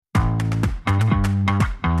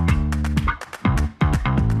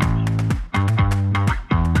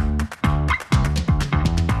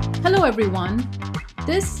Hello, everyone.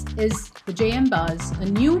 This is the JM Buzz, a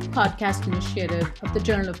new podcast initiative of the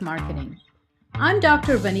Journal of Marketing. I'm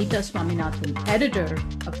Dr. Vanita Swaminathan, editor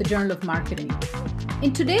of the Journal of Marketing.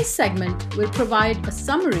 In today's segment, we'll provide a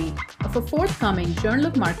summary of a forthcoming Journal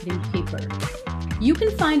of Marketing paper. You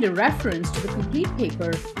can find a reference to the complete paper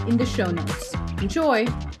in the show notes. Enjoy!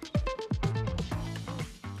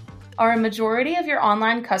 Are a majority of your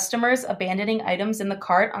online customers abandoning items in the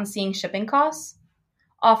cart on seeing shipping costs?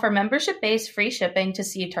 Offer membership-based free shipping to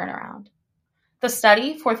see a turnaround. The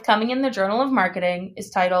study, forthcoming in the Journal of Marketing,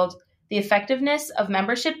 is titled The Effectiveness of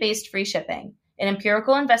Membership-Based Free Shipping, an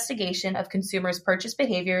Empirical Investigation of Consumers' Purchase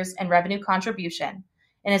Behaviors and Revenue Contribution,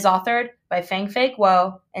 and is authored by Fangfei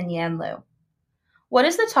Guo and Yan Liu. What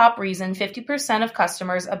is the top reason 50% of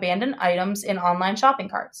customers abandon items in online shopping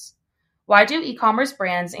carts? Why do e-commerce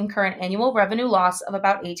brands incur an annual revenue loss of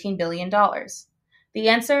about $18 billion? The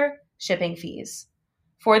answer, shipping fees.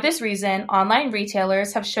 For this reason, online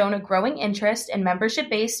retailers have shown a growing interest in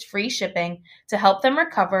membership-based free shipping to help them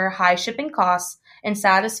recover high shipping costs and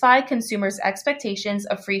satisfy consumers' expectations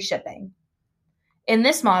of free shipping. In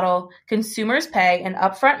this model, consumers pay an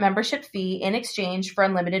upfront membership fee in exchange for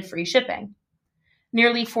unlimited free shipping.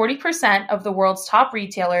 Nearly 40% of the world's top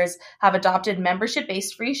retailers have adopted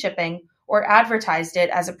membership-based free shipping or advertised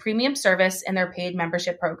it as a premium service in their paid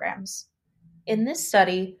membership programs. In this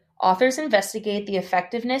study, authors investigate the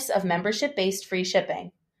effectiveness of membership-based free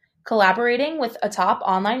shipping. Collaborating with a top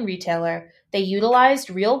online retailer, they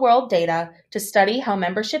utilized real-world data to study how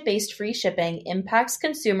membership-based free shipping impacts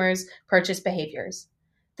consumers' purchase behaviors.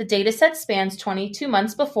 The dataset spans 22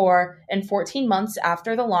 months before and 14 months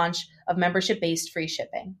after the launch of membership-based free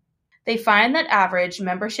shipping. They find that average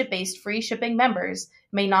membership-based free shipping members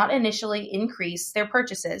may not initially increase their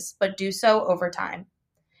purchases, but do so over time.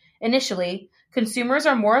 Initially, consumers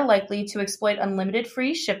are more likely to exploit unlimited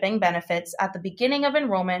free shipping benefits at the beginning of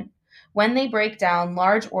enrollment when they break down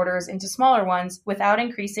large orders into smaller ones without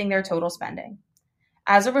increasing their total spending.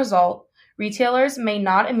 As a result, retailers may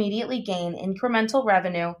not immediately gain incremental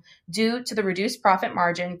revenue due to the reduced profit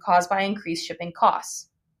margin caused by increased shipping costs.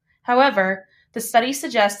 However, the study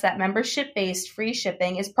suggests that membership-based free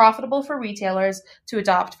shipping is profitable for retailers to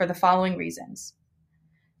adopt for the following reasons.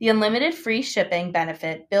 The unlimited free shipping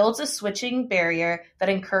benefit builds a switching barrier that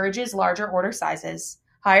encourages larger order sizes,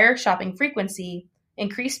 higher shopping frequency,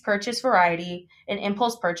 increased purchase variety, and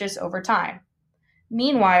impulse purchase over time.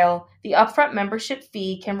 Meanwhile, the upfront membership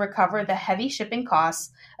fee can recover the heavy shipping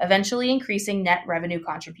costs, eventually increasing net revenue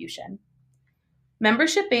contribution.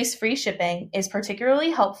 Membership-based free shipping is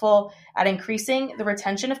particularly helpful at increasing the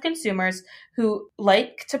retention of consumers who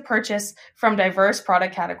like to purchase from diverse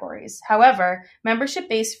product categories. However,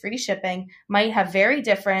 membership-based free shipping might have very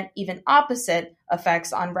different, even opposite,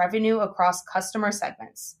 effects on revenue across customer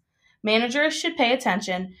segments. Managers should pay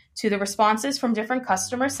attention to the responses from different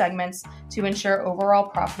customer segments to ensure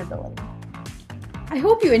overall profitability. I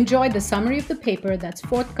hope you enjoyed the summary of the paper that's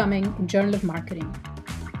forthcoming in Journal of Marketing.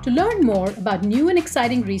 To learn more about new and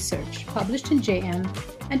exciting research published in JM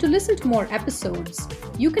and to listen to more episodes,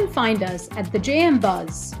 you can find us at the JM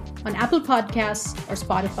Buzz on Apple Podcasts or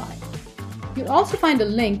Spotify. You'll also find a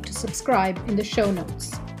link to subscribe in the show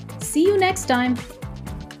notes. See you next time.